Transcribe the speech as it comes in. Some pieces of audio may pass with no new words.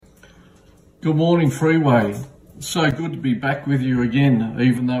Good morning, Freeway. So good to be back with you again,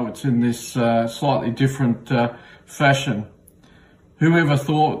 even though it's in this slightly different fashion. Whoever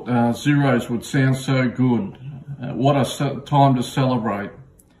thought zeros would sound so good? What a time to celebrate.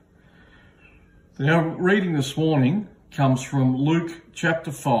 Our reading this morning comes from Luke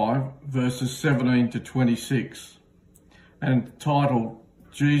chapter 5, verses 17 to 26, and titled,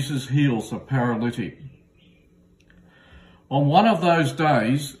 Jesus Heals a Paralytic. On one of those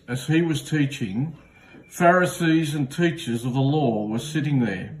days, as he was teaching, Pharisees and teachers of the law were sitting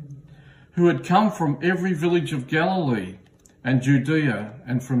there, who had come from every village of Galilee and Judea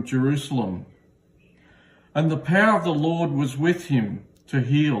and from Jerusalem. And the power of the Lord was with him to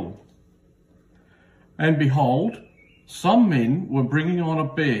heal. And behold, some men were bringing on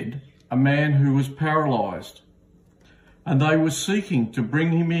a bed a man who was paralyzed, and they were seeking to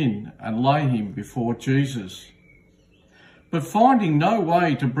bring him in and lay him before Jesus. But finding no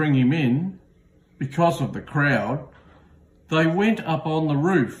way to bring him in, because of the crowd, they went up on the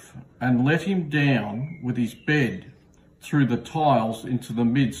roof and let him down with his bed through the tiles into the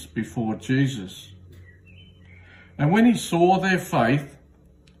midst before Jesus. And when he saw their faith,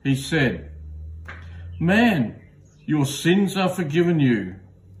 he said, "Man, your sins are forgiven you."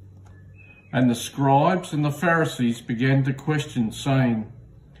 And the scribes and the Pharisees began to question, saying,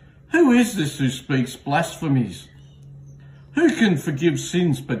 "Who is this who speaks blasphemies? Who can forgive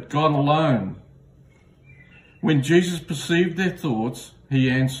sins but God alone?" When Jesus perceived their thoughts, he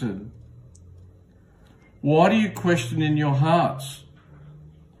answered, "Why do you question in your hearts?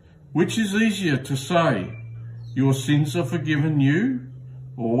 Which is easier to say, 'Your sins are forgiven you,'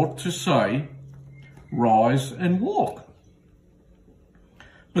 or to say, 'Rise and walk'?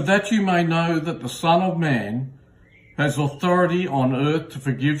 But that you may know that the Son of Man has authority on earth to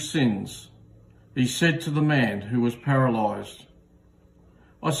forgive sins," he said to the man who was paralyzed,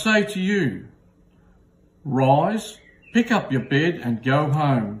 "I say to you, rise, pick up your bed and go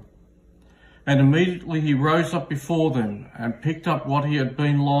home." And immediately he rose up before them and picked up what he had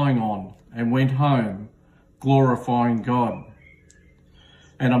been lying on and went home, glorifying God.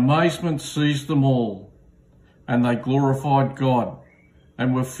 And amazement seized them all, and they glorified God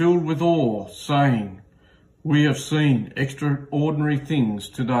and were filled with awe, saying, "We have seen extraordinary things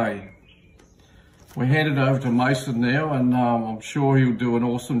today." We hand it over to Mason now, and I'm sure he'll do an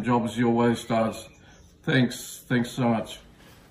awesome job as he always does. Thanks so much.